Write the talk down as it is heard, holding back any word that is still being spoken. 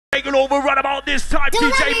Taking over right about this time,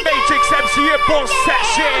 DJ Matrix MC Boss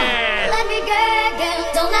Session. Let me go again,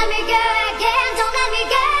 don't let me go again, don't let me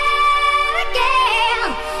go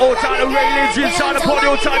again. All time the railings inside the party,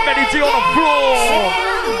 all time Benny D on the floor.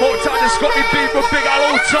 All time the Scotty B from Big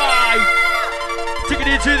Al, all time.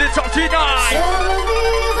 Taking it to the top tonight.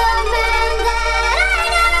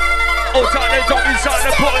 All time the top inside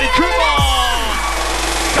the party, come on.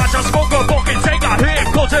 Catch a smoker, pocket taker,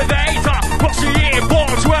 hip cultivator. Cross the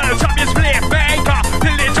earballs, world champion split maker.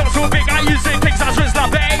 Billy Johnson, big I use it, kicks out Swiss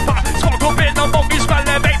paper. Smoke up in the monkey smell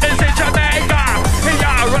the makes in Jamaica. Hey,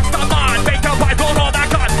 yeah, Rasta man, make a bite on all that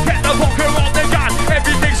gun. Get the poker on the gun,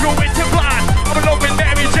 everything's going to plan. I'm along with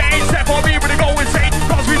Mary Jane, step on me when I go insane.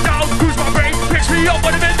 Cross me down, cruise my brain, picks me up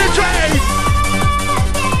when I'm in the train.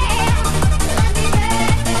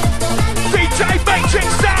 DJ Matrix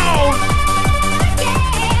sound.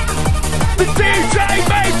 The DJ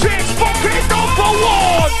Matrix fucking number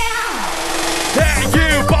one! Hey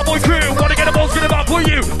you, bad boy crew, wanna get a balls, get them up for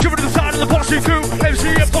you. Give it to the side of the posse crew,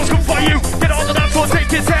 MCM boss come for you. Get on the dance floor, take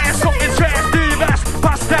his ass, stop his trash, do your best,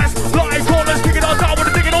 pass dance, flying corners, kick it on down with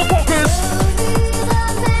a digging on focus.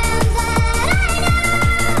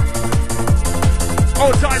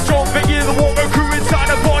 All time strong, Vicky the Walker crew inside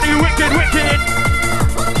the party, wicked, wicked.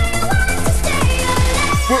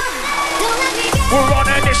 We're on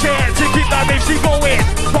a mission to keep that MC going.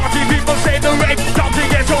 Party people say the rave. Time to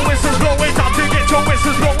get your whistles blowing. Time to get your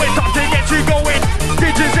whistles blowing. Time to get you going.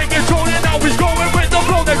 DJ's in control and now he's going with the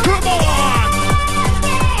flow. Then come on,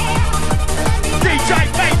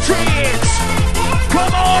 DJ Matrix,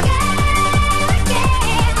 come on.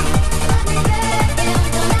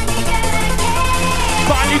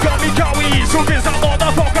 Finally got me going. So here's that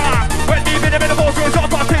motherfucker. When even in the balls goes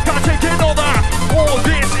up, I think I'm taking over. All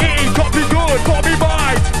this ain't got me good for me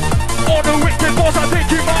mind. On the wicked boss, I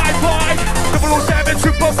think you might find 007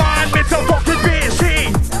 Superman, it's a fucking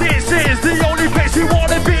busy. This is the only place you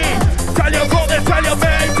wanna be. Tell your brother, tell your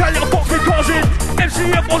man, tell your fucking cousin.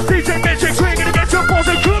 MCM on DJ Matrix, we're gonna get your balls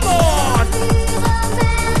and come on.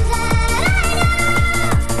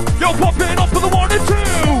 You're popping up for the 1 and 2.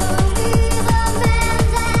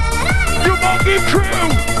 You monkey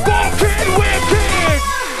crew, fucking wicked.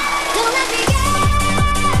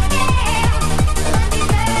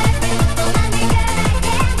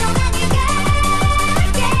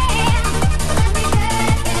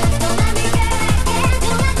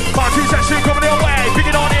 Party session coming your way, bring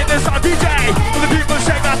it on in the sound DJ. For the people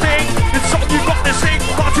shake that thing, it's song you got to sing.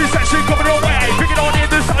 Party session coming your way, bring it on in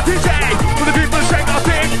the sound DJ. For the people shake that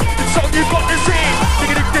thing, it's song you got to sing.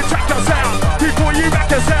 Dig it, check us out, before you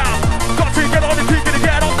wreck us out. Got to get on the peak and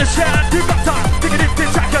get on the shed. You got to dig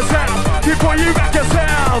it, check us out, before you wreck us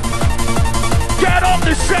out. Get on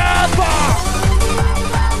the shed,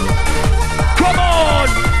 come on.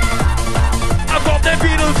 I've got the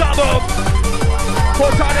Beatles album.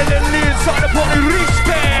 Hold tight and little inside the party,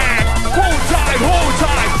 respect. Hold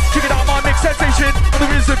tight. Check it out, my mix sensation. On the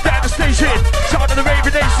rhythm of devastation. Shout to the Raven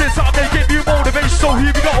Nation, time to give you motivation. So here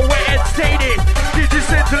we go, we're entertaining. DJ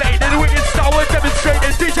scintillating, the wicked style we're demonstrating.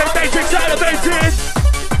 DJ Matrix elevated.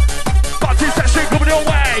 Party session coming your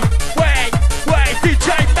way. Wait,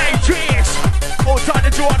 DJ Matrix. Hold tight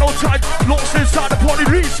and join, hold tight. Lost inside the party,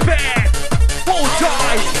 respect. Hold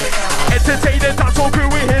tight. Entertaining, that's all crew,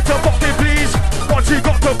 we're here to fucking please. Once you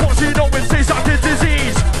got the boss, you know it tastes like a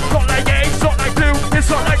disease. Not like AIDS, not like flu, it's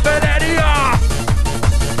not like malaria.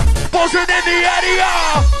 Buzzing in the area.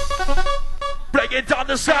 Breaking down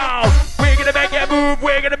the sound. We're gonna make it move,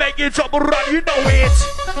 we're gonna make it jump and run, you know it.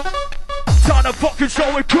 Time to fucking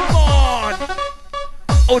show it, come on.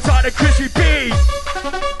 Oh, time to Chrissy B.